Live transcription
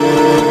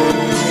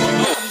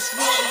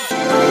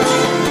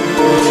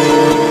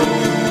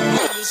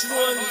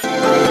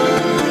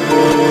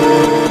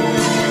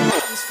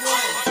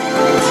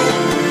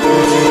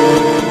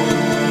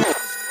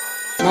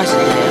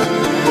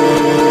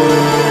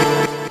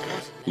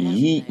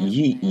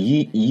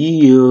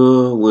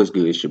Yeah, what's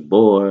good? It's your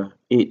boy.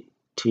 It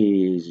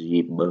is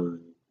your boy.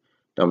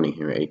 Dominic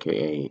here,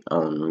 aka I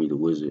don't read the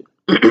wizard.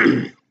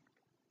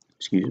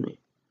 Excuse me.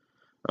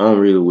 I don't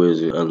read the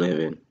wizard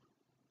 11.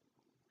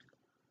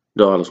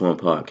 The All One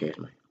podcast,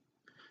 man.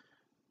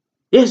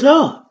 Yes,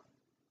 Lord.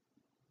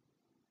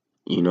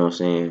 You know what I'm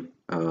saying?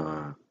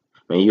 Man,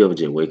 you ever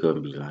just wake up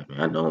and be like, man,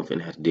 I know I'm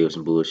finna have to deal with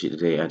some bullshit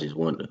today. I just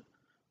wonder,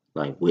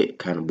 like, what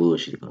kind of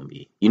bullshit it gonna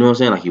be? You know what I'm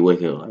saying? Like, you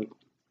wake up, like,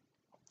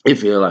 it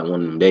feel like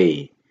one of them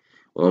days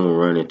where I'm gonna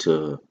run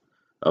into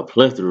a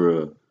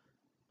plethora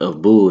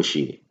of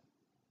bullshit.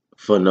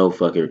 For no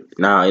fucking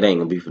it ain't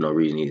gonna be for no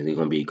reason either. It's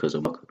gonna be because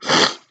of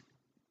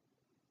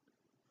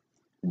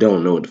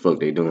don't know what the fuck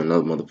they doing.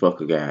 Another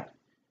motherfucker got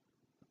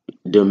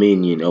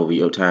dominion over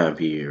your time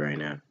period right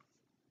now.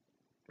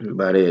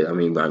 By that I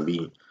mean by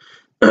being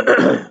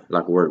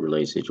like a work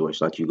related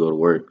situation. Like you go to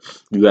work,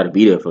 you got to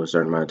be there for a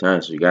certain amount of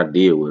time, so you got to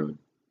deal with them.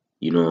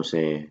 You know what I'm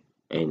saying?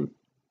 And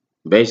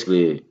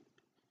basically,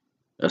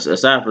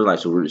 aside from like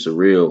some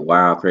real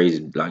wild,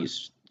 crazy, like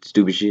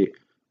stupid shit,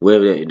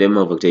 whatever that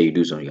motherfucker tell you to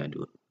do something, you gotta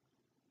do it.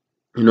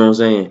 You know what I'm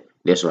saying?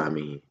 That's what I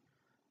mean.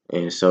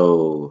 And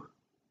so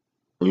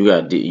when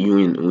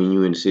when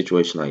you in a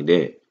situation like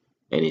that,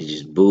 and it's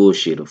just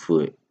bullshit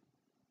afoot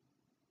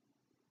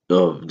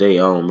of they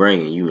own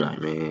bringing, you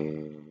like,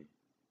 man,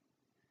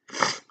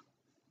 I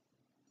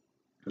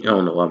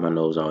don't know why my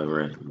nose always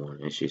running in the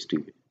morning. That shit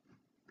stupid.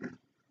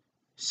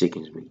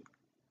 Sickens me.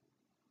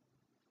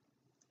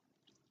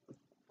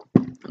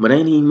 But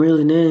ain't even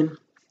really then,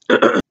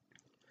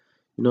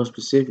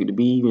 specific to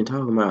be even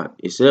talking about,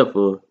 except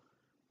for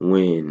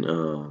when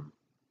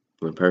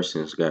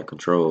persons got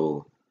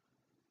control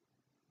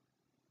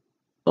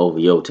over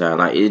your time.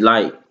 Like it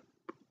like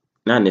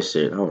not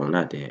necessarily, hold on,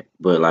 not that.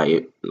 But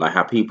like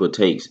how people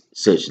take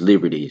such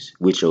liberties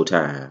with your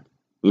time.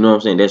 You know what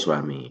I'm saying? That's what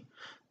I mean.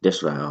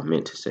 That's what I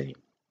meant to say.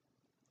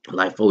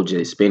 Like folks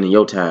just spending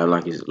your time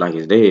like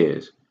it's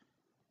theirs.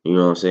 You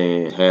know what I'm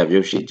saying? Have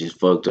your shit just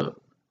fucked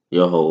up.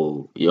 Your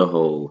whole.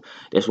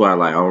 That's why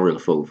I don't really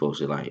fuck with folks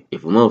that like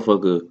if a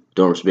motherfucker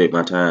don't respect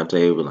my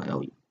timetable, like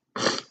oh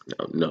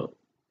no,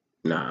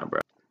 nah,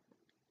 bro.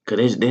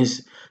 Cause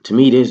this to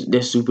me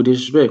that's super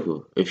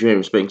disrespectful. If you ain't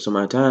respecting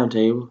somebody's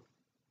timetable,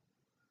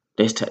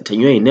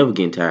 you ain't never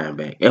getting time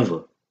back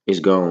ever. It's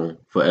gone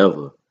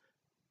forever.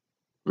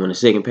 When a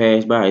second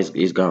pass by,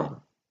 it's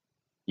gone.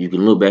 You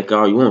can look back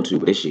all you want to,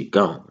 but that shit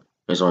gone.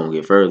 It's only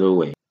get further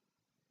away.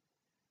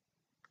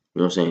 You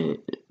know what I'm saying?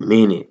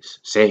 Minutes,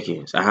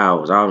 seconds,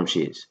 hours, all them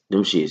shits.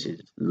 Them shits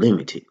is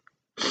limited.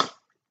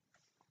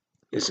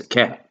 It's a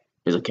cap.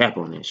 There's a cap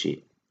on that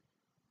shit.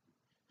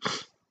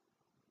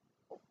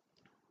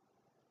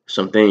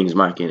 Some things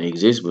might can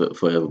exist but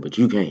forever, but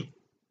you can't.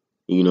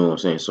 You know what I'm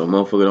saying? So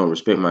motherfucker don't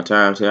respect my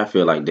time. Say I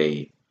feel like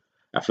they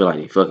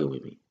fucking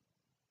with me.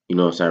 You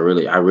know what I'm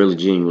saying? I really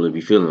genuinely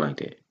be feeling like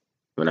that.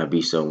 When I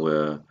be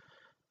somewhere,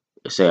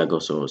 say I go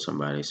somewhere with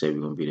somebody, say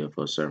we're gonna be there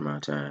for a certain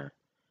amount of time,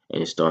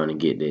 and it's starting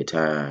to get that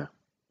time.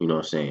 You know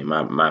what I'm saying?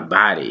 My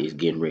body is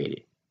getting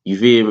ready. You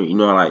feel me? You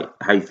know like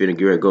how you feeling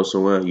get ready to go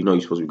somewhere, you know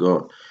you're supposed to be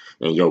going.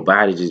 And your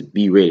body just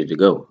be ready to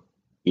go.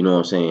 You know what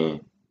I'm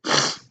saying?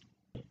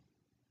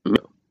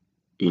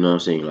 You know what I'm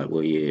saying? Like,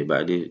 well yeah,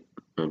 about this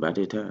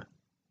time.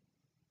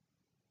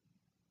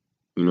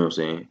 You know what I'm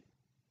saying?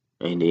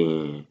 And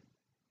then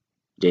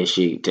that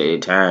shit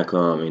that time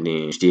come and then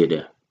you still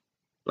there.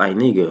 Like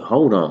nigga,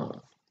 hold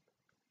on.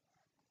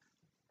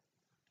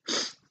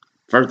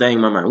 First thing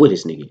in my mind, what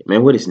this nigga?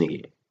 Man, what this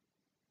nigga?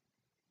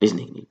 This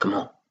nigga, come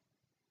on.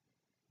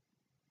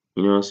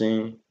 You know what I'm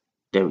saying?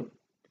 That,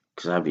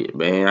 cause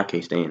I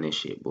can't stand this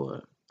shit, boy.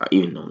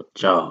 Even on the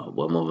job,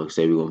 boy, motherfuckers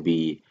say we gonna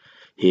be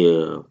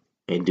here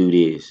and do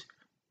this,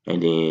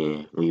 and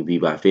then when you be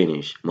by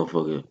finish,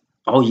 motherfucker,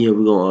 oh yeah,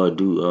 we gonna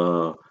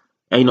do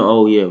ain't no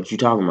oh yeah, what you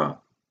talking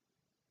about?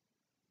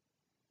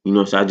 You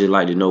know, so I just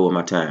like to know what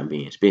my time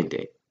being spent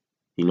at.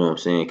 You know what I'm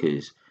saying?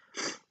 Cause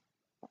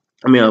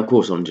I mean, of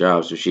course, on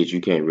jobs or shit,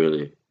 you can't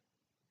really,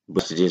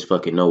 but to just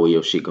fucking know where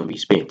your shit gonna be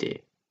spent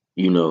at.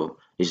 You know,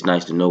 it's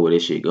nice to know where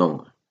this shit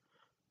going.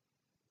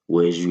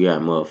 Whereas you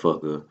got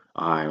motherfucker,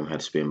 I'm gonna have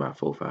to spend about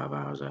 4 or 5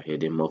 hours out here.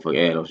 Then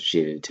motherfucker add up some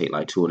shit and take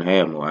like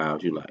 2.5 more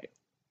hours. You like,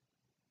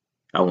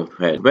 I wasn't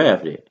prepared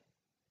for that.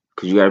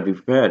 Cause you gotta be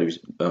prepared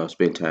to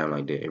spend time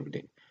like that every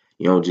day.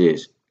 You don't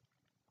just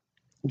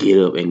get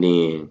up and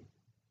then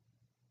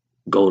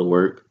go to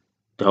work.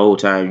 The whole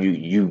time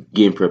you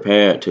getting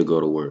prepared to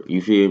go to work.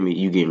 You feel me?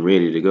 You getting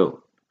ready to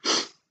go.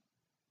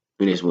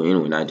 And that's when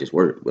anyway, not just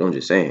work, but I'm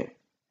just saying.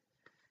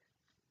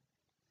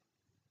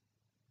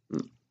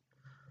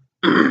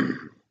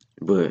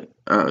 But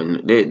I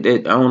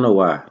don't know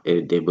why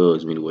it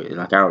bugs me the way.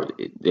 Like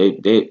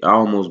they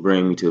almost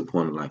bring me to the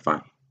point of like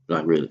fighting,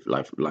 like really,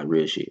 like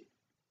real shit.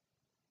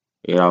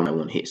 It all might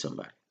want to hit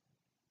somebody.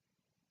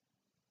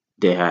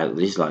 They had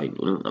it's like,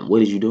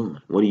 what are you doing?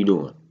 What are you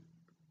doing?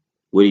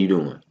 What are you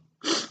doing?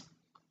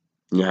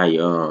 You know how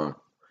your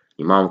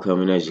mom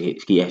come in there,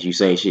 she asks you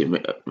same shit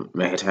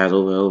many times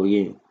over and over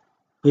again.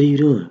 What are you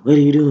doing? What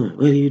are you doing?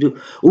 What are you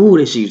doing? Ooh,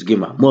 that shit used to get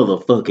my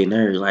motherfucking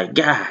nerves. Like,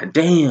 god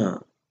damn.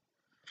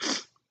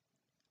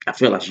 I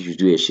feel like she used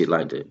to do that shit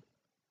like to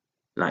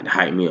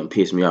hype me up and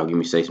piss me off, give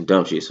me say some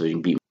dumb shit so you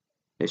can beat me.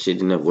 That shit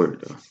didn't never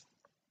work though.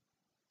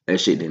 That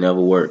shit didn't ever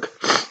work.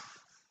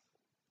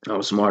 I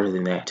was smarter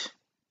than that.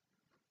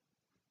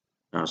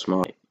 I was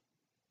smart.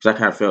 Cause I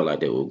kind of felt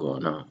like that was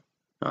going on.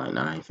 Like,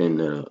 nah, I ain't finna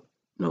that up.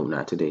 No,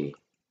 not today.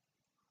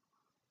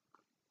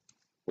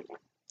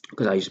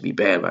 Cause I used to be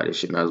bad about this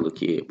shit when I was a little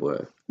kid,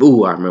 boy.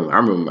 Ooh, I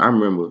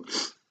remember.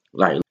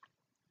 Like,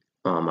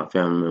 my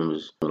family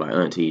members, like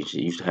aunties,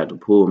 she used to have to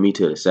pull me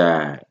to the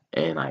side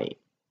and like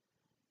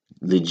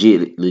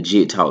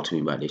legit talk to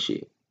me about this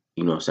shit.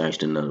 You know what I'm saying? I used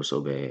to know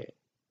so bad.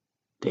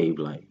 They be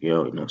like,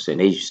 yo, you know what I'm saying?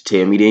 They used to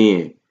tell me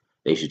then.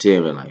 They used to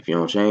tell me like, if you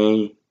don't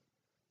change,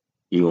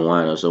 you gonna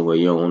wind up somewhere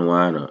you don't want to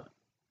wind up.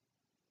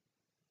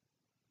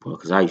 Boy,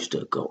 cause I used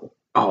to go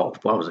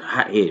off. I was a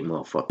hot-headed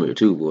motherfucker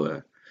too,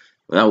 boy.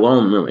 I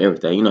don't remember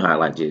everything. You know how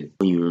like just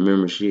when you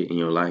remember shit in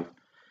your life,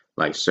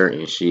 like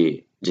certain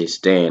shit just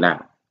stand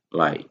out.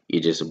 Like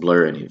it just a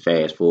blur and it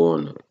fast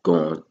forward and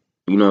going.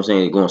 You know what I'm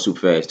saying? Going super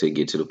fast to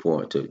get to the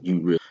point to you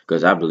really.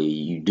 Cause I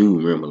believe you do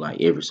remember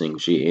like every single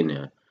shit in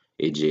there.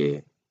 It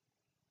just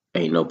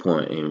ain't no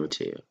point in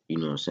retail. You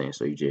know what I'm saying?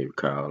 So you just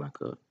recall like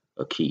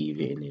a key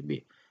event in that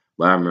bit.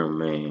 But I remember,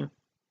 man,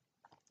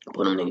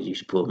 boy, them niggas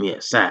used to pull me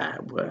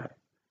aside, boy.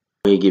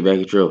 When you get back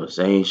in trouble,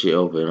 same shit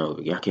over and over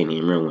again. I can't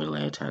even remember when the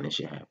last time this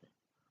shit happened.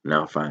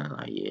 Now I'm finally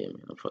like, yeah,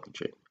 man, I'm fucking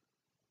tripping.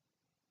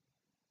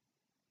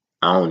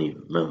 I don't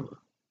even remember.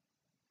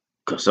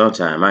 Cause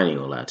sometimes I ain't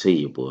gonna lie to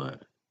you, boy.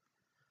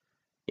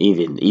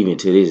 Even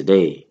to this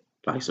day,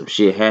 like some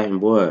shit happen,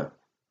 boy.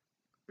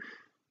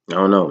 I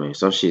don't know, man.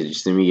 Some shit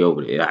just send me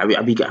over there. I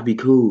be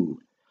cool.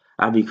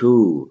 I be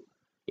cool.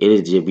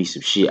 It'll just be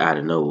some shit out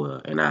of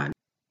nowhere, and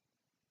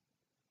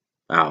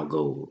I'll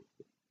go,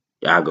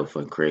 I'll go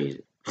fucking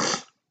crazy.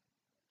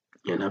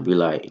 And I'll be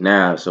like,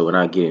 now, so when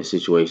I get in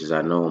situations,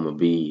 I know I'm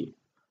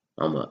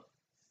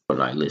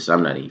like, listen,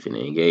 I'm not even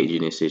engaged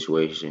in this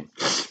situation.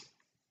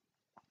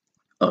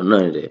 Oh,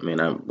 none of that, man.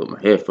 I put my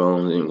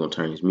headphones in, gonna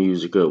turn this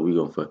music up. We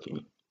gonna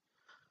fucking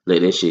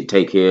let that shit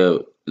take care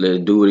of, let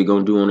it do what it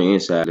gonna do on the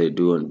inside. Let it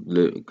do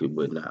it,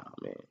 but nah,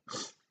 man.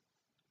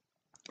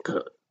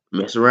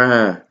 Mess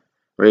around,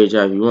 rage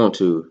out if you want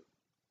to.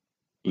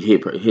 You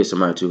hit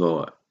somebody too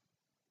hard.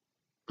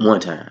 One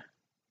time.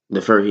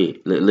 The first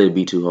hit, let it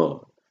be too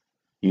hard.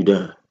 You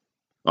done.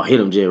 Or hit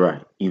them just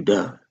right. You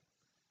done.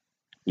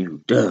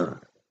 You done.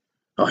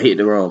 Or hit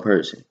the wrong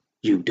person.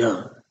 You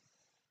done.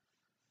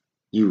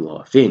 You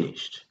are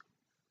finished,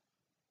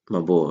 my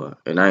boy.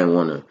 And I ain't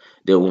wanna.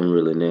 That wasn't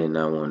really nothing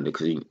I wanted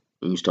because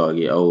when you start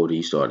getting older,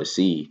 you start to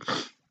see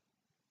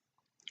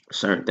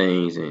certain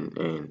things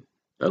and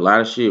a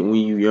lot of shit when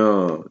you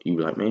young, you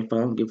be like, man, fuck,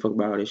 I don't give a fuck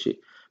about all this shit.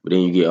 But then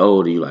you get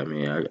older, you like,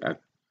 man,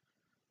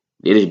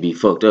 it'd be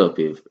fucked up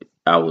if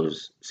I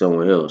was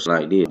somewhere else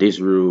like this. This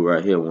rule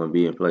right here wouldn't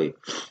be in play.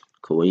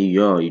 Cause when you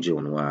young, you just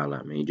want to wild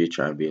out, man. You just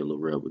try to be a little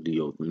rebel,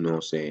 deal. You know what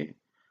I'm saying?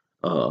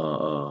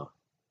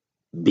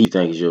 Be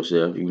thinking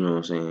yourself. You know what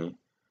I'm saying?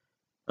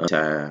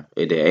 Time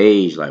at that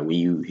age, like when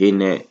you hitting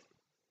that,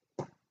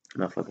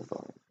 my fucking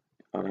phone.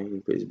 Oh, I ain't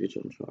even put this bitch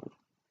on the charge.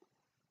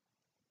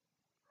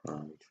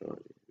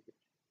 Charge it.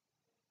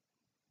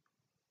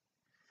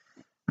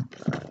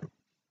 Alright,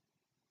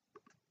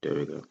 there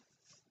we go.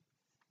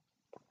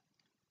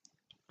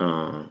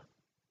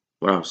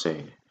 What I was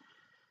saying,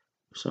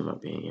 something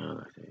about being young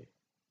like that.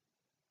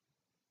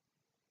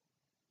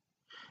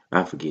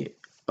 I forget.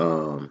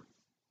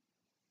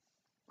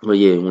 But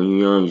yeah, when you're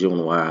young, you just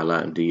want to wild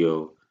out and do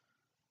your,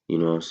 you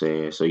know what I'm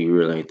saying? So you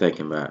really ain't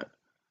thinking about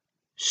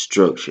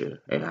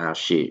structure and how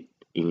shit,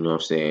 you know what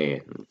I'm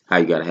saying? How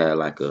you gotta have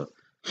like a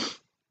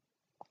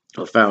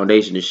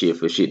foundation of shit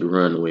for shit to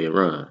run the way it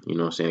run. You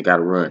know what I'm saying? It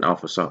gotta run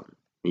off of something.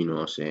 You know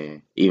what I'm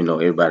saying? Even though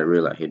everybody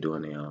really out here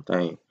doing their own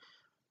thing,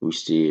 we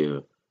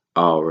still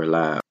all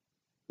rely on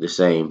the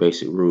same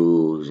basic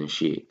rules and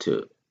shit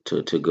to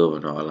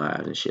govern our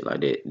lives and shit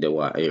like that. That's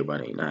why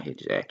everybody ain't out here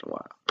just acting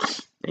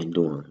wild and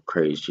doing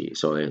crazy shit.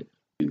 So that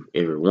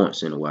every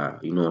once in a while,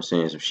 you know what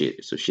I'm saying?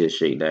 Some shit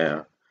shake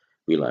down.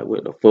 Be like,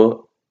 what the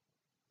fuck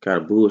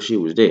kind of bullshit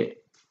was that?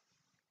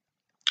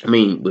 I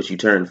mean, but you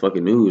turn the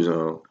fucking news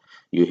on,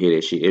 you hear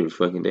that shit every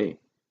fucking day,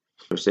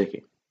 every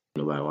second.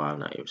 Nobody wild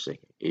not every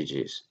second. It's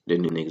just the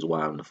new niggas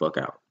wilding the fuck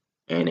out,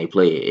 and they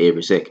play it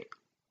every second.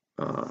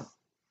 Uh,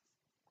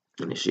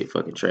 and this shit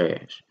fucking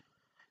trash.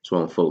 So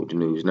I'm folk with the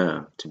news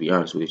now. To be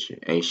honest with you,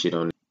 ain't shit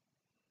on.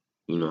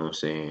 You know what I'm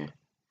saying?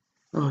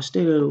 Oh,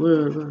 state of the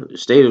world, bro.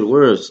 State of the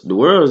world. The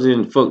world's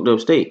in fucked up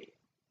state.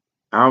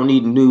 I don't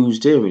need the news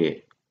to tell me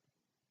that.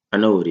 I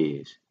know it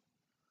is.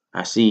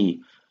 I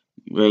see,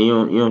 man.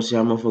 You don't see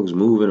how motherfuckers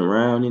moving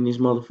around in this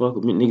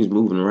motherfucker. Niggas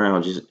moving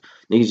around,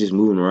 niggas just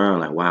moving around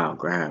like wild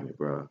grimy,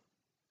 bro.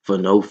 For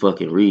no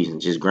fucking reason,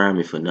 just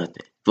grimy for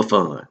nothing, for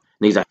fun.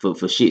 Niggas like for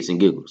shits and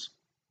giggles.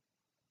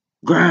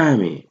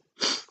 Grimy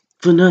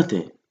for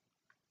nothing.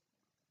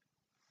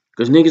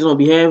 Cause niggas don't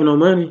be having no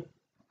money.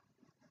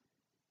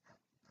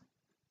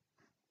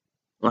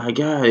 Like,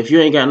 God, if you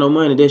ain't got no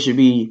money, that should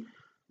be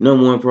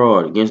number one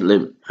priority against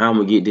how I'm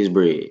gonna get this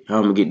bread. How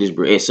I'm gonna get this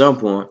bread at some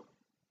point.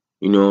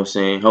 You know what I'm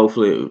saying?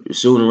 Hopefully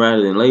sooner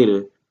rather than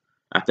later.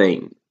 I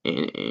think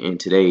in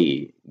today,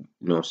 you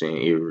know what I'm saying,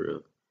 era,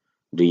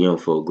 the young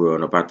folk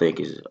growing up, I think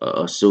is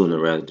a sooner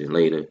rather than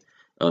later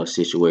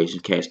situation.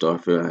 Cats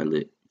start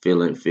feeling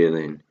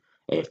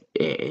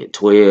at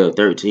 12,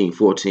 13,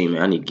 14,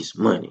 man, I need to get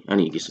some money. I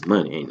need to get some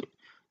money. Ain't it?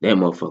 That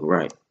motherfucker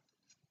right.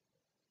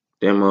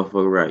 That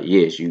motherfucker right.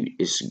 Yes,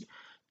 it's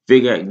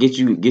figure out get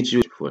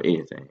you for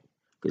anything.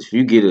 Because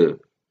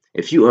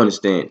if you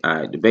understand, all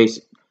right, the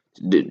basic,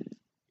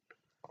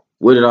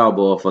 what it all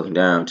boil fucking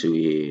down to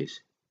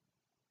is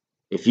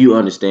if you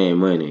understand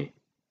money,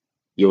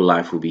 your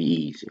life will be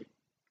easy.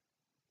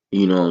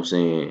 You know what I'm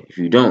saying? If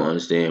you don't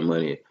understand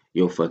money,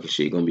 your fucking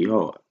shit gonna be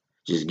hard.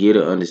 Just get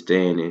an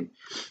understanding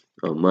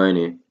of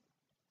money,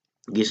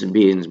 get some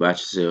business about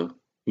yourself.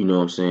 You know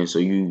what I'm saying? So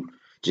you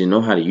just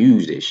know how to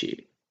use that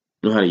shit.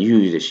 Know how to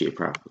use that shit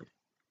properly.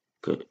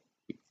 Cause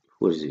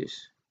what is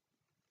this?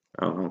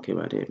 I don't care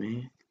about that,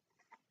 man.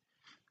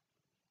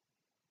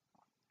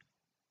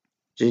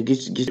 Just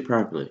get it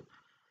properly,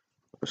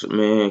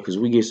 man. Cause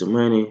we get some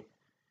money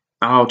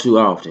all too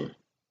often.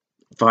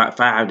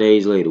 5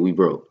 days later, we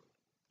broke.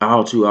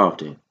 All too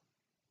often.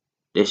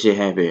 That shit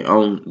happen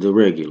on the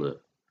regular.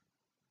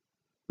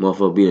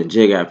 Motherfucker be in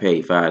jail, got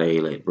paid 5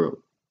 days later,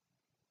 broke.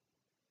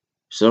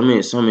 Some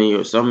in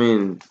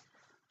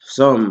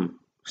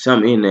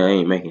there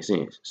ain't making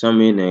sense.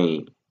 Some in there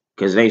ain't,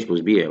 cause it ain't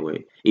supposed to be that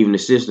way. Even the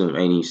system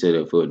ain't even set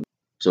up for it.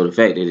 So the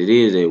fact that it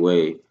is that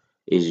way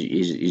is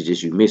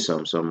just you miss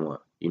something somewhere.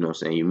 You know what I'm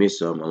saying? You miss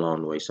something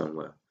along the way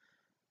somewhere.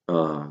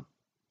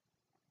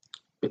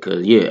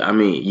 Because yeah, I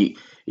mean,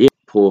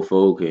 poor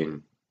folk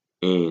and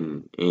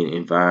in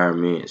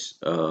environments,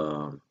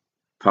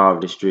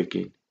 poverty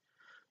stricken.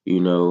 You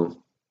know,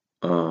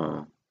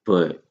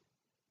 but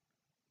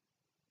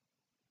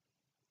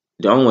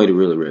the only way to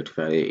really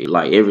rectify it,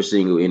 like every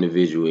single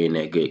individual in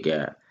that good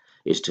guy,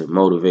 is to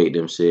motivate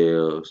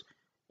themselves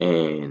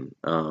and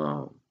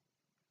go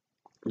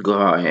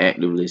out and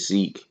actively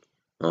seek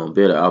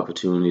better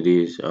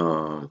opportunities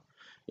in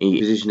the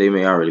position they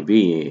may already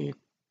be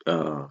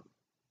in.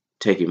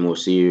 Take it more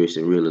serious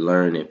and really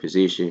learn that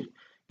position.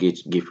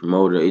 Get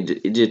promoted.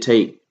 It just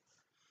take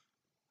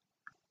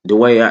the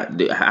way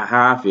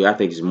how I feel. I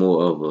think it's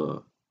more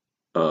of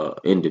a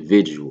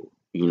individual.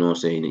 You know what I'm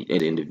saying?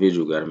 An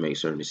individual got to make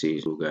certain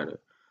decisions. Who got to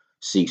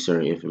seek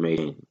certain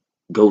information,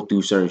 go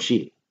through certain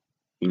shit.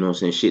 You know what I'm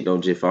saying? Shit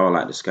don't just fall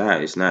out the sky.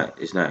 It's not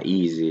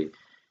easy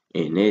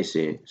in that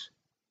sense,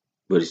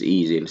 but it's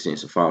easy in the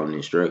sense of following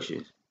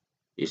instructions.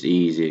 It's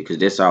easy because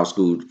that's all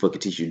school fucking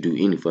teach you to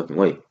do any fucking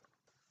way.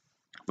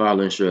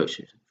 Follow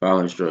instructions. Follow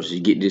instructions. You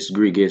get this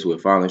degree, guess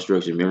what? Follow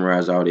instructions,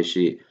 memorize all this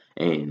shit,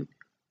 and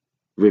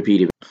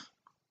repeat it.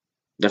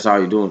 That's all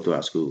you're doing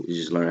throughout school. You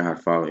just learn how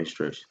to follow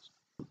instructions.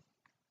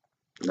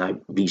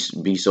 Like be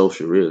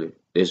social, really.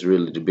 That's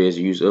really the best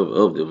use of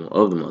the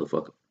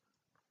motherfucker.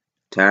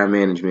 Time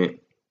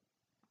management,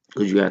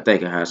 because you gotta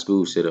think of how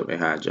school set up and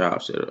how a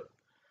job set up.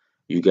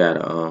 You got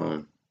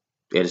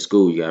at a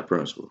school you got a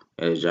principal.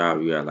 At a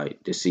job you got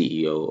like the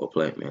CEO or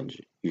plant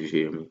manager. You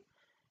feel me?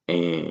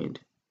 And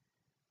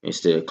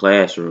instead of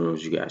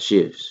classrooms you got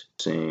shifts.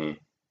 Saying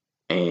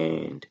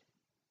and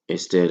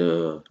instead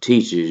of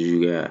teachers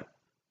you got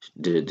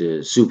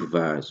the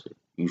supervisor.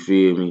 You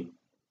feel me?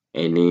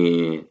 And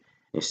then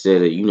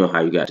instead of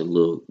how you got the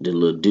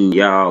little dude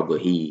y'all,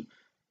 but he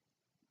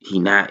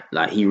not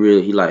like he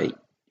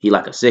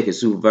like a second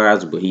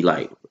supervisor, but he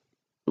like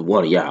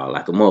one of y'all,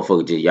 like a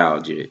motherfucker just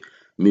y'all just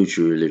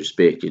mutually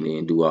respect and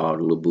then do all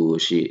the little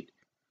bullshit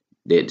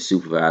that the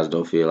supervisor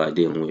don't feel like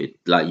dealing with.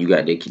 Like you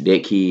got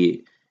that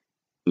kid,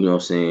 you know what I'm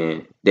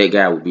saying? That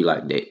guy would be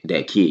like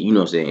that kid, you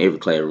know what I'm saying? Every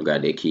classroom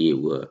got that kid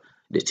where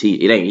it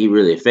ain't he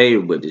really a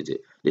favorite, but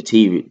the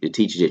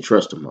teacher that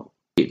trust him more,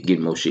 get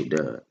more shit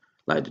done,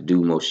 like to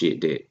do more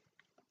shit that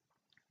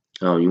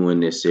you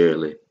wouldn't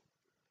necessarily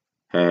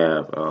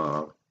have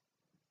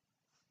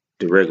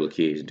the regular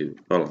kids do.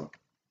 Hold on.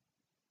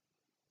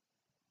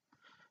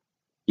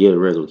 Yeah, the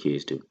regular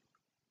kids do.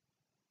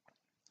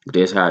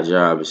 That's how a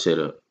job is set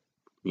up.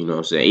 You know what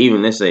I'm saying?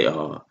 Even let's say,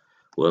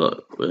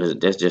 well,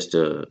 that's just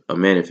a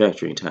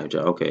manufacturing type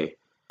job. Okay.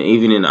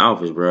 Even in the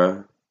office,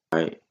 bro,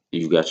 right?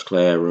 You got your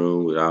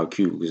classroom with all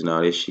cubicles and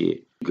all that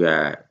shit. You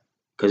got,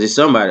 cause it's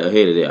somebody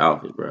ahead of that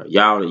office, bro.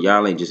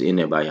 Y'all ain't just in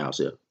there by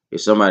yourself.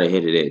 It's somebody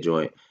ahead of that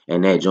joint,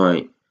 and that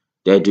joint,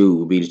 that dude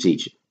will be the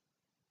teacher.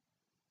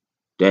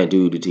 That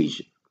dude, the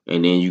teacher.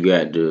 And then you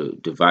got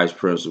the vice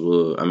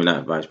principal. I mean,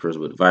 not vice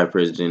principal, the vice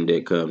president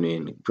that come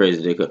in, the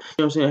president that come.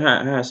 You know what I'm saying?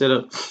 How I set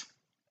up.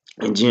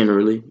 And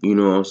generally, you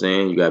know what I'm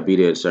saying? You gotta be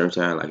there at a certain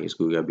time. Like in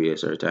school, you gotta be there at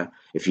a certain time.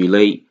 If you're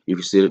late, you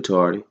can sit up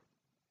tardy.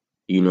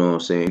 You know what I'm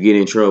saying? You get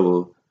in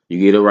trouble, you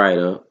get a write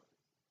up.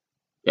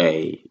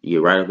 Hey, you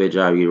get right up at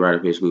job, you get right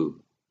up at school.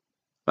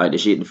 Like the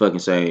shit the fucking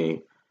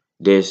same.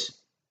 That's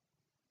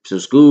so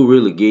school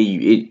really get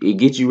you it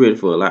gets you ready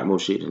for a lot more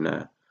shit than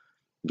I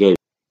gave.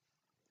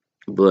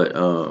 But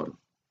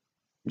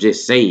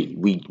Just say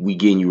we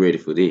getting you ready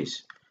for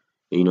this.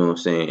 You know what I'm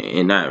saying?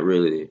 And not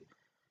really.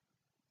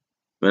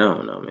 Man, I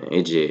don't know, man.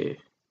 It just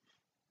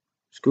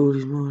school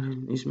this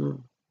morning. This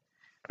morning.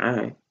 All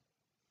right,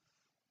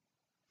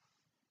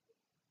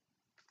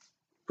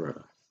 bro.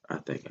 I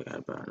think I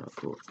gotta buy another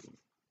court.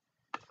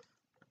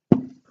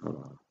 Hold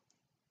on.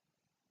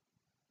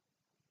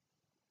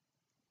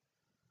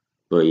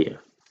 But yeah.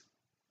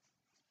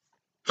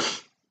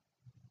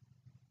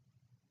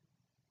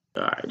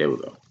 All right, there we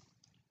go.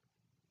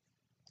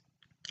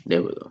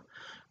 There we go.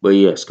 But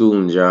yeah, school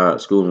and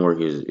job, school and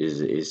work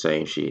is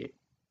same shit.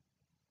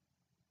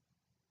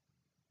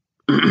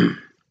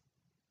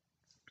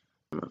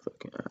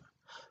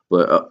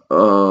 But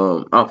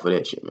off of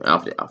that shit, man.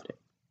 Off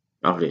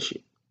of that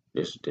shit.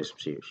 This some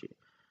serious shit,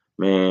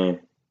 man.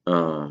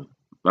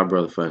 My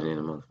brother funny than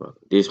a motherfucker.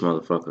 This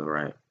motherfucker,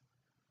 right?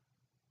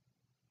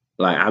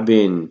 Like I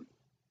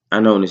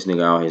known this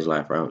nigga all his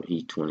life. Right?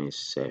 He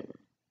 27.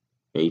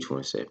 Yeah, he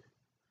 27.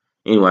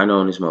 Anyway, I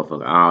known this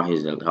motherfucker all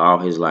his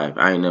life.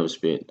 I ain't never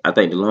spent. I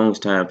think the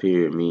longest time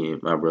period me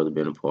and my brother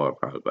been apart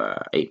probably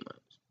about 8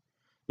 months.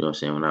 You know what I'm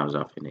saying? When I was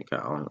off in that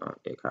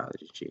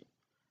college and shit.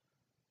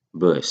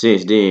 But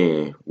since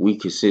then, we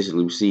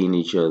consistently seeing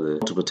each other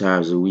multiple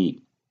times a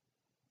week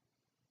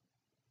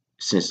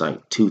since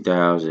like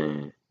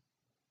 2000.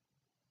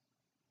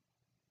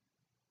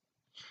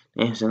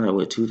 Damn, sound like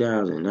what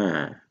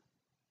 2009,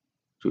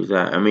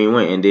 2000. I mean,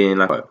 went and then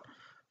like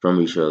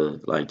from each other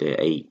like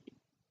that 8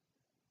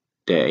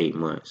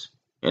 months.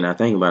 And I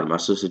think about it, my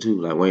sister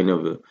too. Like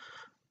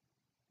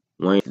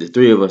the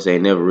three of us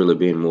ain't never really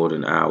been more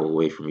than an hour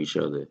away from each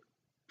other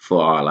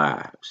for our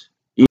lives.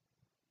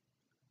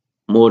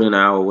 More than an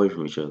hour away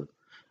from each other.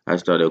 I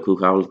just thought that was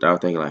cool. I was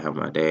thinking like how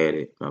my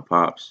dad, my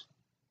pops,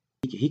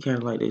 he kind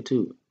of like that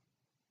too.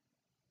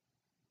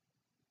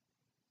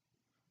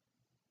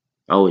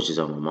 I was just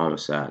on my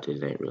mama's side.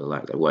 This ain't real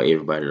life. Like, why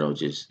everybody don't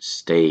just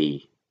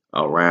stay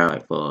around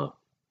like, for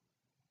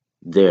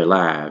their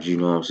lives. You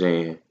know what I'm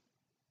saying?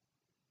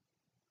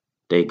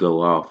 They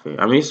go off. And,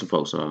 I mean, some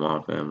folks in my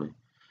mom's family.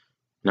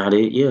 Nah,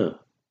 they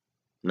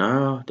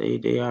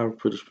are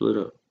pretty split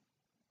up.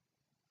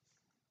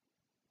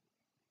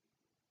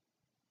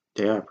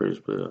 They are pretty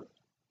split up.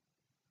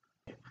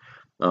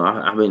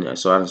 I've been there,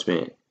 so I done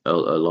spent a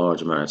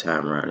large amount of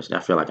time around this. And I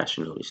feel like I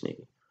should know this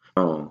nigga.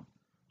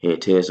 He'd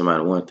tell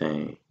somebody one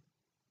thing,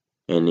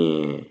 and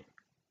then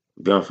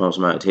be on the phone with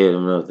somebody tell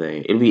them another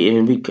thing. It'd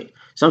be.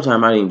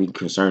 Sometimes I didn't be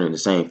concerning the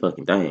same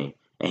fucking thing,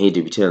 and he'd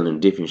be telling them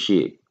different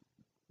shit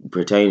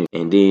pertaining.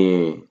 And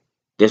then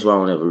that's why I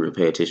don't ever really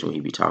pay attention when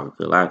he be talking.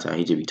 Cause a lot of times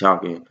he just be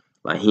talking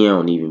like he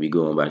don't even be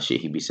going by the shit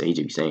he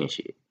just be saying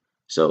shit.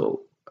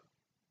 So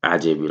I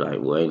just be like,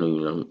 well, ain't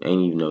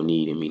even no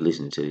need in me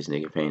listening to this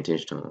nigga paying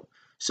attention to him.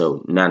 So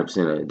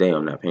 90% of the day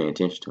I'm not paying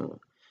attention to him.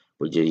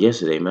 But just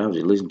yesterday, man, I was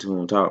just listening to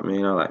him talk,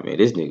 man. I was like, man,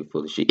 this nigga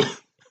full of shit.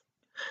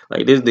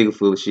 Like this nigga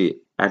full of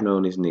shit. I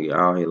known this nigga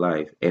all his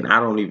life, and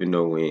I don't even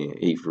know when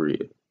he for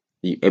real.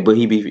 But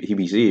he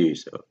be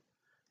serious though.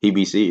 He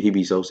be serious. He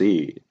be so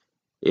serious.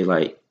 It's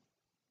like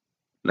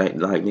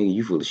nigga,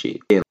 you full of shit.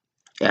 And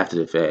after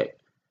the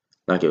fact,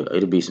 like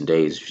it'll be some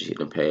days of shit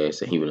in the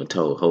past, and he would have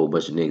told a whole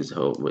bunch of niggas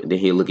but then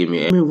he'll look at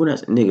me and remember when I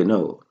said, nigga,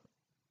 no.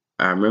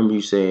 I remember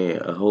you saying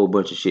a whole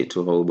bunch of shit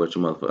to a whole bunch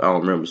of motherfuckers. I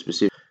don't remember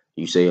specific.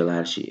 You say a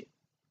lot of shit.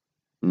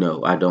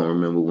 No, I don't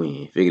remember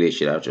when. Figure that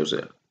shit out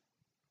yourself.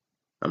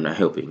 I'm not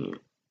helping you.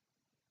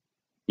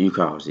 You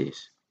cause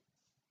this.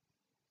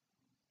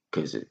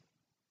 Cause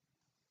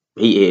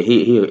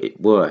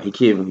boy, he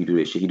killed when he do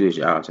this shit. He do this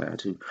shit all the time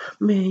too.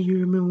 Man,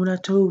 you remember when I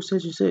told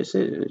such and such?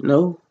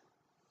 No,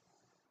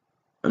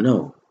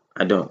 no,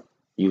 I don't.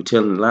 You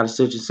telling a lot of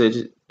such and such.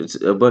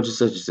 It's a bunch of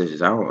such and such.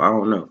 I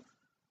don't know.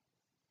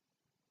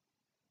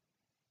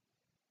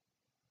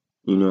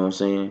 You know what I'm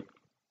saying?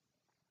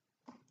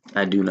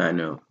 I do not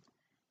know.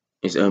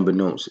 It's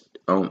unbeknownst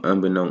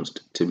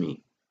to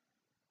me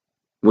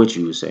what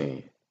you were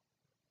saying.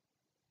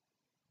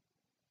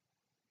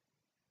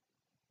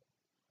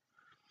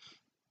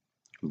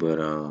 But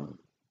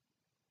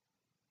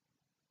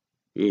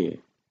yeah.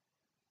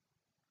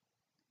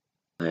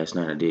 Last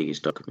night I did get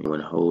stuck. Me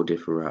went a whole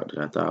different route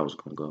than I thought I was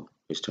gonna go.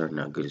 It's turning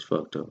out good as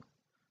fuck though.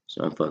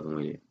 So I'm fucking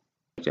with it.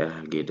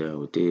 I get done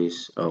with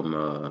this.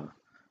 Do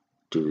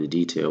the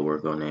detail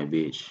work on that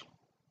bitch.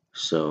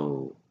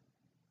 So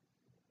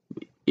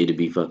it'll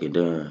be fucking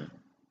done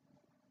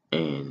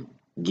and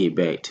get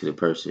back to the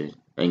person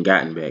and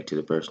gotten back to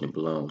the person it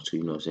belongs to.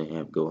 You know what I'm saying?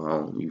 Have to go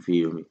home. You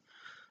feel me?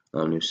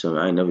 There's something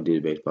I ain't never did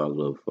a baseball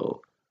glove before,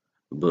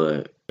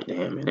 but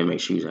damn man, they make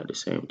shoes out of the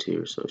same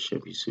material, so it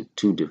shouldn't be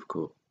too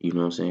difficult. You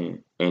know what I'm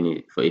saying? And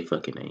it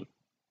fucking ain't.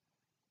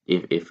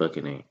 It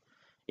fucking ain't.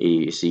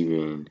 It's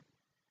even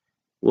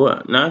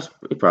well, now it's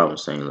probably on the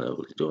same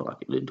level as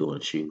doing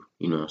a shoe.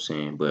 You know what I'm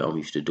saying? But I'm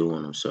used to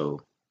doing them,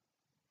 so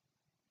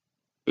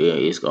yeah,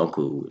 I'm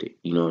cool with it.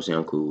 You know what I'm saying?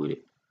 I'm cool with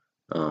it.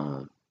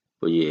 Um,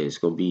 but yeah,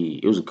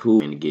 it was a cool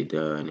thing to get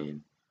done,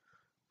 and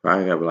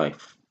probably got like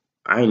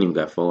I ain't even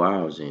got 4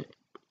 hours in it.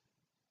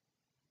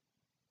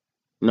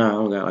 No, I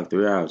only got like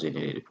 3 hours in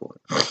it at the point,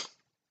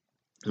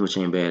 which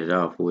ain't bad at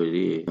all for what it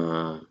is.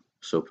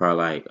 So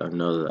probably like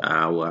another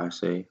hour, I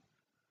say,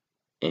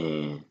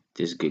 and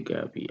this good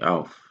guy be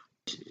off.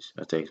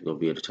 I think it's gonna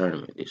be at the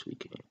tournament this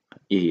weekend.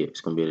 Yeah,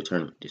 it's gonna be at the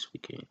tournament this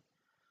weekend.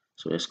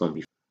 So that's gonna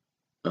be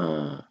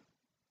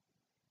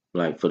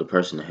like for the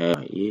person to have.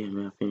 Like, yeah,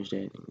 man, I finished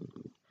that.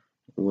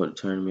 What the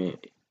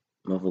tournament,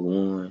 motherfucker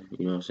won.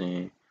 You know what I'm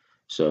saying?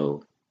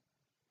 So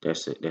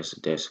that's it. That's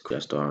the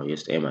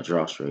yesterday. And my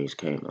drawstrings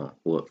came on.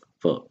 What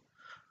fuck?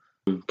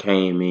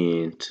 Came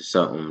into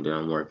something that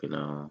I'm working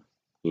on.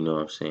 You know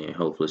what I'm saying?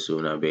 Hopefully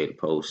soon I'll be able to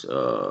post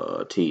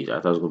a teaser. I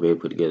thought I was gonna be able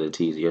to put together a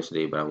teaser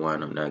yesterday, but I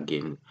wound up not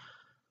getting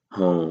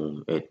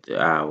home at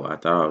the hour I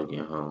thought I was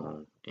getting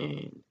home,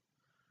 and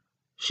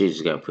shit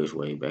just got pushed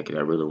way back. And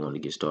I really wanted to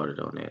get started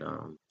on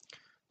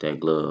that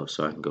glove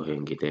so I can go ahead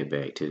and get that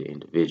back to the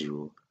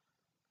individual.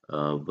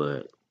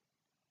 But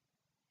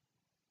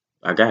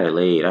I got it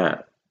laid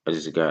out. I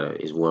just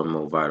it's one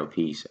more vital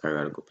piece I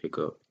gotta go pick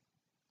up,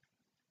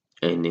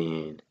 and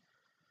then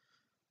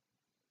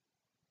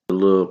a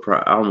little.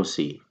 I'm gonna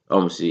see.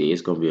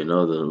 It's gonna be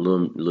another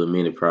little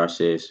mini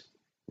process,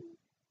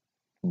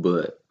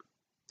 but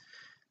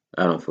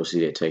I don't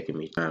foresee that taking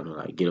me time to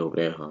like get over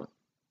that hump.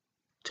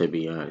 To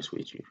be honest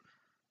with you,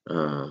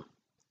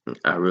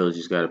 I really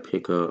just gotta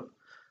pick up,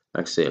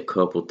 like I said, a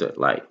couple that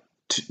like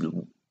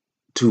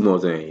two more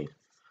things.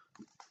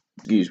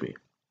 Excuse me,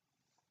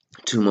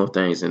 two more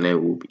things, and that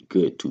will be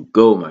good to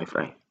go, my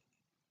friend.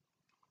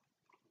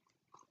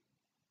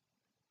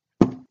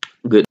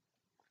 Good.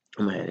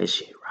 I'm gonna have that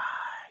shit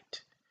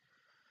right.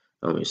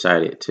 I'm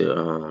excited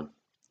to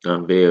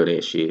unveil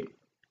that shit.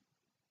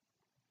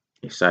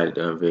 Excited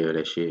to unveil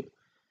that shit.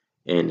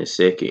 And the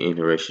second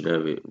iteration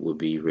of it will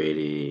be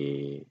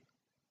ready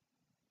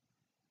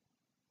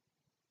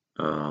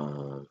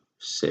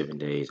 7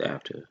 days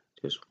after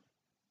this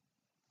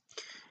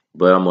one.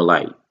 But I'm gonna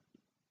like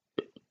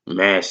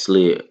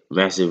massively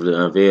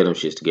unveil them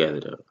shits together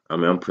though. I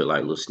mean I'm put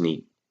like little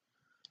sneak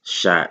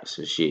shots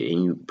and shit,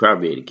 and you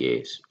probably able to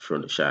guess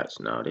from the shots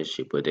and all that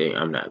shit, but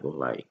I'm not gonna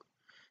like,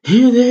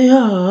 here they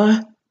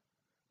are.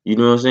 You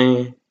know what I'm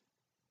saying?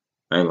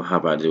 I ain't gonna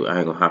hop out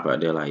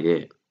there like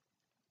that.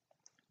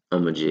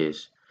 I'ma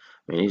just,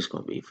 man, it's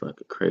gonna be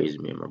fucking crazy.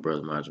 Me and my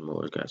brother Majin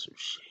Morris got some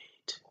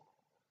shit.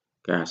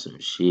 Got some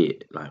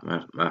shit. Like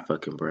my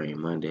fucking brain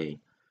Monday.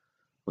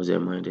 Was that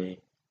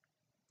Monday?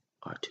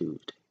 Or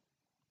Tuesday?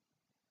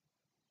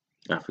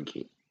 I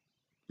forget.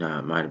 Nah,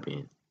 it might have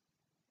been.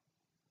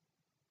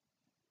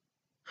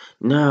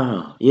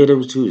 No, yeah, that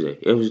was Tuesday.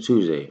 It was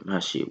Tuesday. My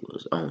shit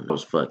was on. I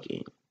was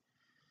fucking,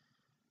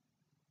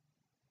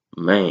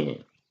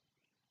 man.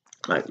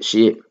 Like the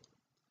shit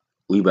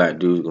we about to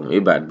do is it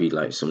about to be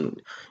like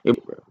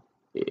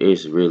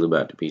it's really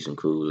about to be some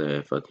cool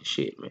ass fucking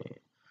shit, man.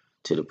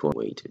 To the point,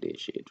 wait till this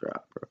shit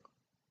drop, bro.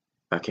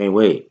 I can't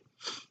wait.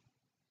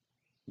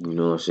 You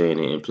know what I'm saying?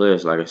 And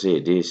plus, like I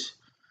said,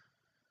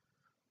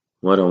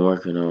 what I'm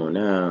working on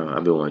now,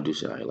 I've been wanting to do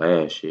shit like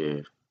last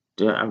year.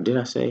 Did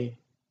I say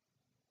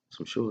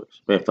some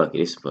shorts? Man, fuck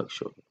it, it's some fucking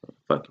short. Man.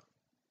 Fuck it.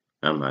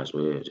 I might as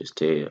well just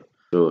tell.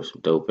 Sure,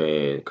 some dope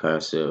ass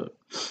concept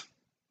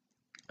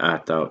I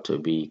thought to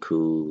be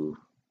cool,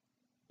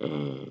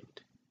 and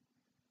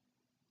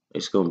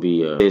it's gonna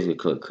be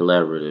basically a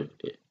collaborative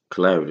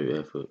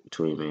effort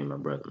between me and my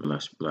brother, my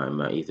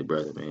ether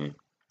brother, man.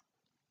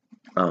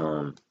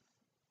 Um,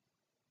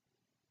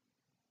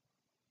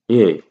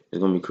 yeah, it's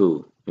gonna be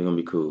cool. It's gonna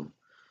be cool.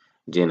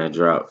 Then I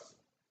dropped.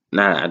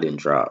 Nah, I didn't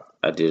drop.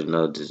 I did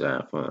another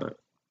design for it,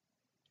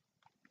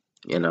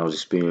 and I was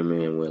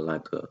experimenting with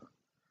like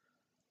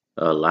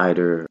a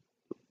lighter.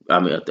 I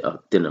mean, a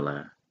thinner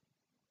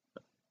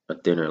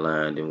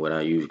line than what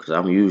I use because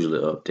I'm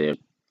usually up there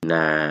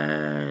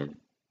 9.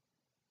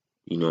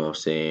 You know what I'm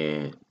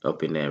saying?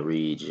 Up in that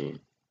region.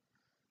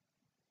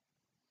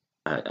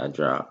 I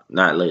dropped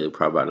not lately,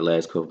 probably about the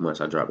last couple months.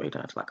 I dropped back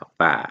down to like a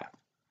 5.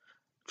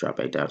 Drop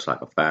back down to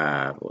like a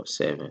 5 or a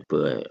 7.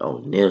 But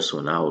on this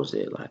one, I was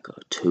at like a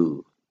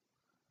 2.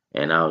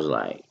 And I was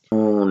like,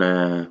 oh,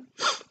 nah.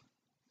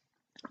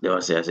 Then I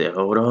said,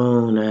 hold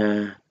on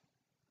now.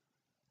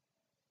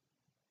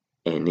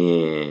 And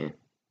then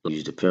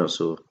use the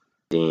pencil.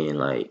 Then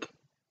like,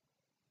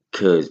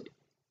 cause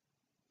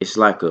it's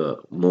like a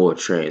more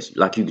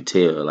like you could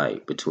tell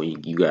like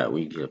between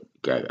when you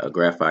got a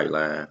graphite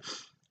line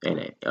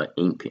and a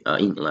ink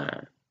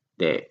line.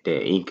 That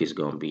ink is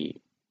gonna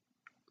be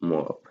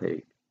more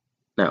opaque.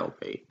 Not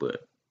opaque,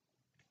 but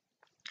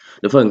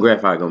the fucking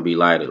graphite gonna be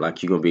lighter.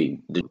 Like you're gonna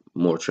be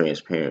more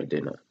transparent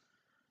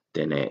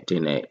than that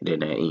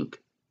ink.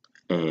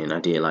 And I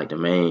did like the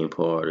main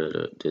part of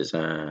the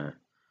design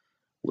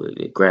with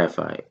the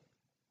graphite.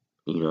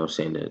 You know what I'm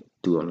saying? To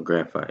do on the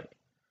graphite,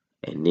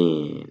 and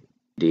then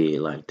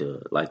did like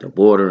the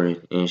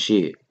bordering and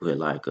shit with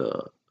like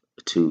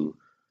to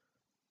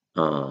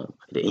the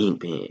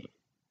ink pen.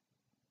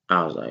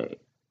 I was like,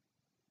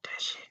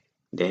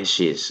 that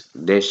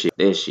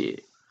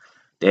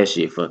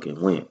shit fucking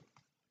went.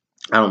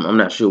 I'm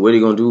not sure what he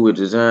gonna do with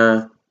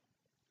design.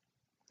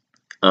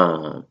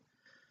 Um,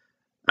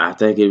 I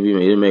think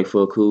it'd make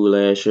for a cool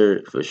ass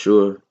shirt for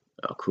sure.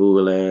 A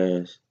cool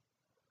ass,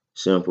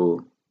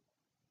 simple,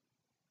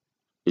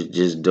 it's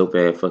just dope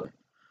ass fucking.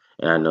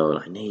 And I know,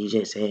 like, nigga, you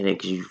just saying that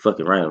because you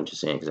fucking right. I'm just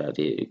saying because I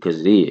did.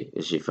 Because it is.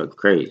 This shit fucking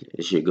crazy.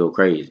 This shit go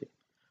crazy.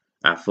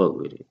 I fuck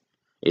with it.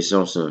 It's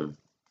on some,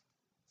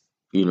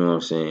 you know what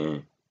I'm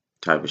saying,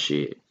 type of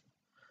shit.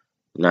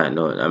 Not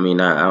no, I mean,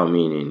 not, I don't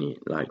mean any,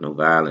 like, no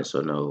violence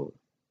or no,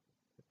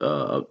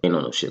 ain't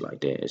on no shit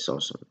like that. It's on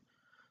some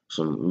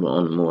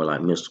on more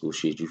like mystical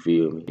shit, you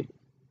feel me?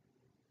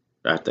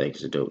 I think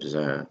it's a dope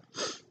design.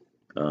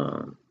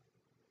 Um,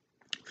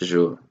 for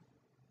sure.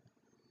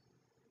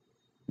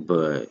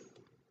 But,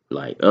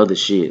 like, other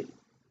shit,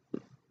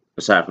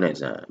 aside from that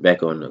design,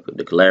 back on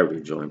the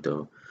collaborative joint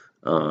though,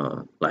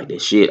 like the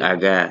shit I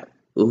got,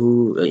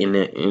 in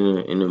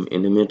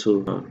the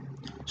mental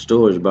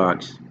storage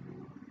box.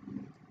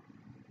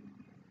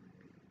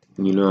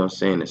 You know what I'm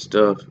saying? The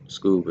stuff,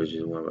 school is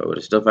just one, but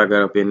the stuff I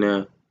got up in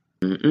there,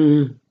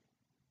 mm-mm.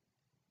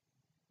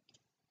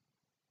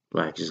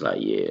 Like just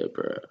like yeah,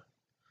 bro,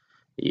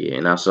 yeah.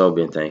 And I also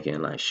been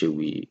thinking like, should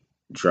we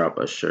drop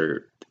a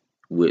shirt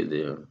with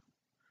them?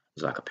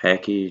 It's like a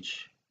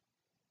package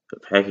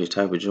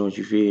type of joint.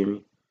 You feel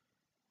me?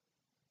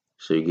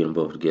 So you get them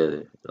both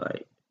together,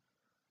 like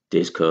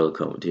this color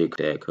come with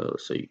that color,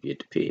 so you get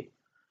to pick.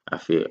 I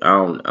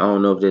don't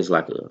know if there's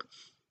like a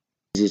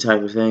easy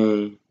type of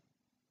thing,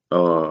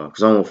 or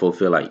because I don't want folks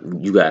feel like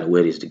you gotta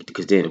wear this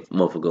because then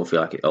motherfucker gonna feel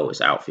like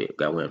it's outfit,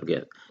 gotta wear them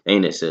together.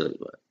 Ain't necessarily,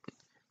 but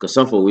because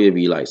some folks will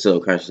be like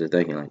subconsciously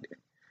thinking like that,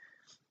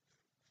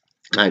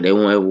 like they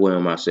won't ever wear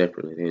them out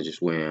separately, they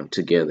just wear them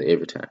together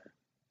every time.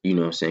 You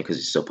know what I'm saying? Because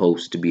it's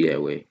supposed to be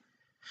that way.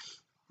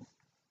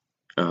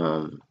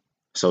 Um,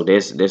 so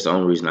that's the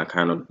only reason I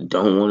kind of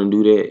don't want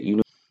to do that, you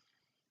know.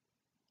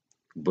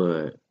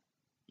 But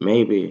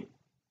maybe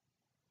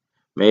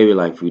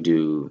like we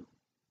do.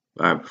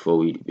 All right,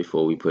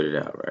 before we put it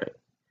out, right?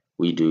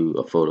 We do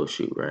a photo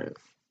shoot, right?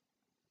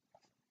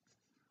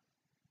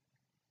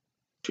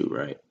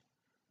 Right?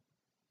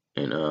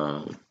 And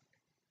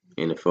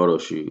in the photo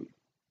shoot,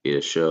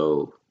 it'll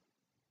show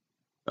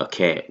a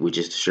cat with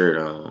just a shirt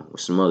on,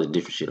 with some other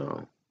different shit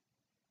on,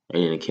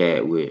 and then a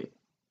cat with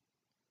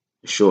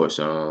shorts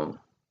on,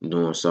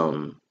 doing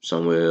something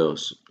somewhere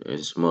else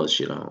and some other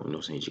shit on. You know what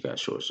I'm saying? She got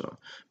shorts on.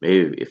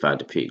 Maybe if I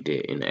depict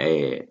that in the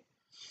ad,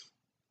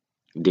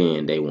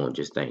 then they won't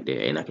just think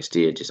that, and I can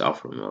still just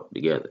offer them up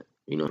together.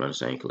 You know, on the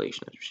same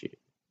collection of shit.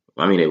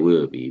 I mean, they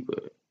will be,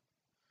 but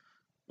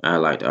I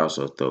like to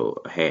also throw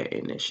a hat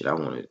in that shit. I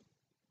want to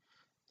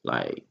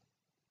like,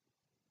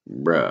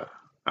 bruh,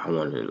 I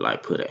wanted to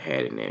like put a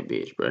hat in that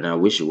bitch, bruh. And I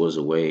wish it was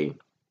a way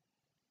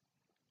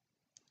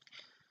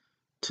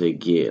to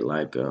get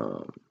like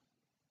what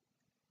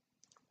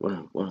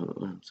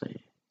I'm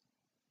saying.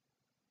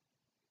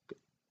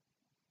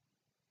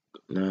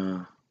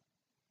 Nah,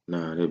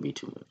 that'd be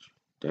too much.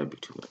 That'd be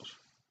too much.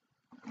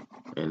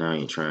 And I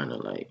ain't trying to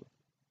like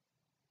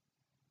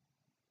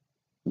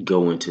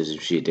go into some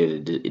shit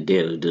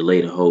that'll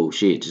delay the whole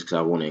shit just because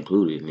I want to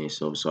include it in this.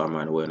 So I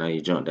might as well not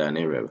even jump down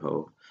that rabbit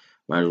hole.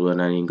 Might as well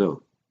not even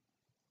go.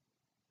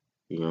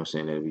 You know what I'm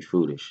saying? That'd be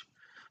foolish.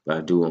 But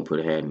I do want to put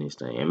a hat in this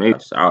thing. And maybe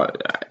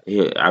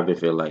I've been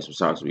feeling like some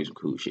socks would be some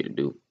cool shit to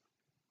do. You know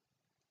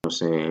what I'm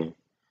saying?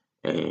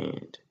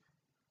 And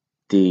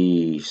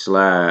the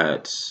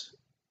slides,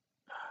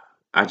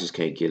 I just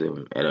can't get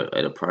them at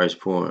a price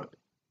point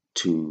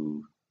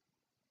to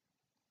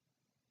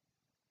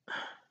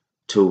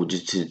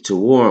to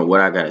warrant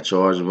what I gotta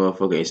charge a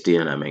motherfucker and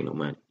still not make no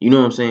money. You know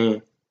what I'm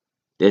saying?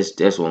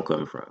 That's where I'm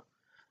coming from.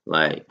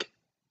 Like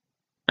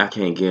I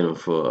can't get them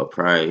for a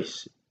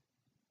price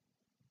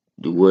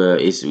where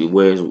it's even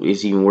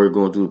worth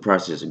going through the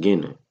process of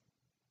getting them.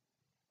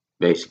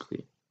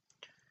 Basically,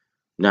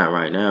 not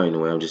right now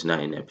anyway. I'm just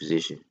not in that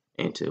position,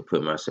 and to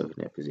put myself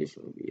in that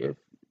position would be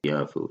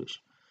beyond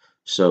foolish.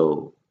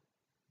 So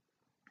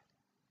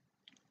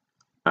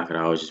I could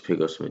always just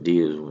pick up some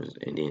Adidas ones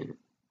and then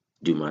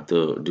do my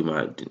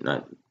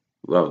not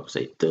well I would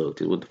say thug,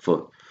 'cause what the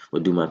fuck,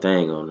 but do my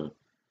thing on them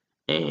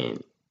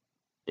and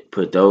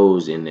put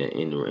those in the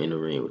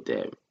ring with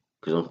that.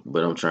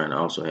 But I'm trying to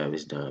also have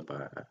this done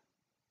by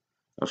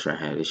I'm trying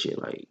to have this shit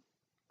like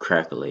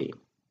crackling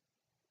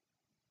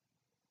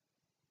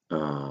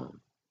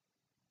um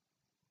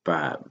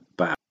by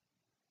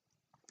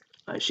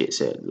like shit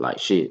said like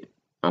shit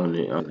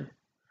on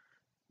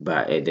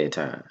by at that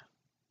time.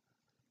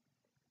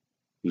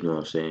 You know what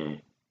I'm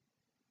saying?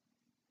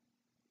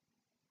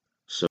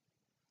 So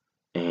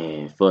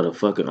and for the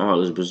fucking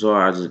Artless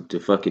Bazaar, I just the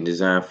fucking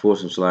design for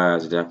some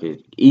slides that I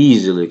could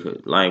easily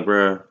like,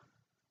 bruh.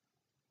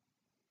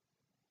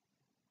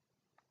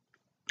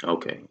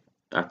 Okay,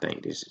 I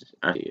think this is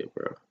I did,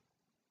 bro.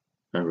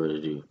 I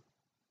really do.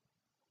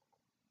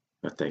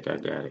 I think I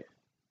got it.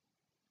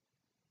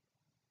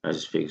 I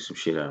just figured some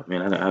shit out,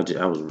 man. I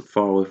was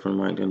far away from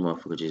the mic. That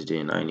motherfucker just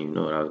didn't. I didn't even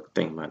know what I was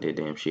thinking about that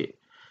damn shit.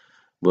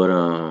 But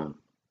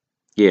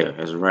yeah.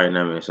 As of right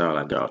now, man, that's all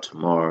I got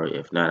tomorrow.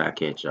 If not, I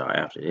catch y'all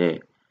after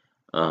that.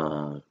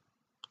 Follow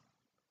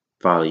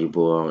your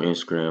boy on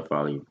Instagram.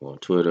 Follow your boy on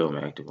Twitter. I'm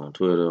active on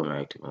Twitter. I'm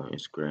active on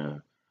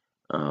Instagram.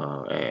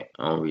 At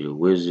Henri the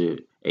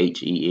Wizard,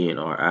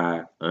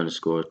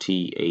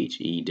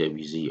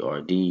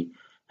 HENRI_THEWZRD.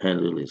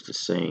 Handle is the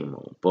same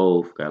on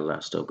both. Got a lot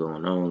of stuff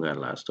going on. Got a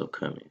lot of stuff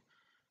coming.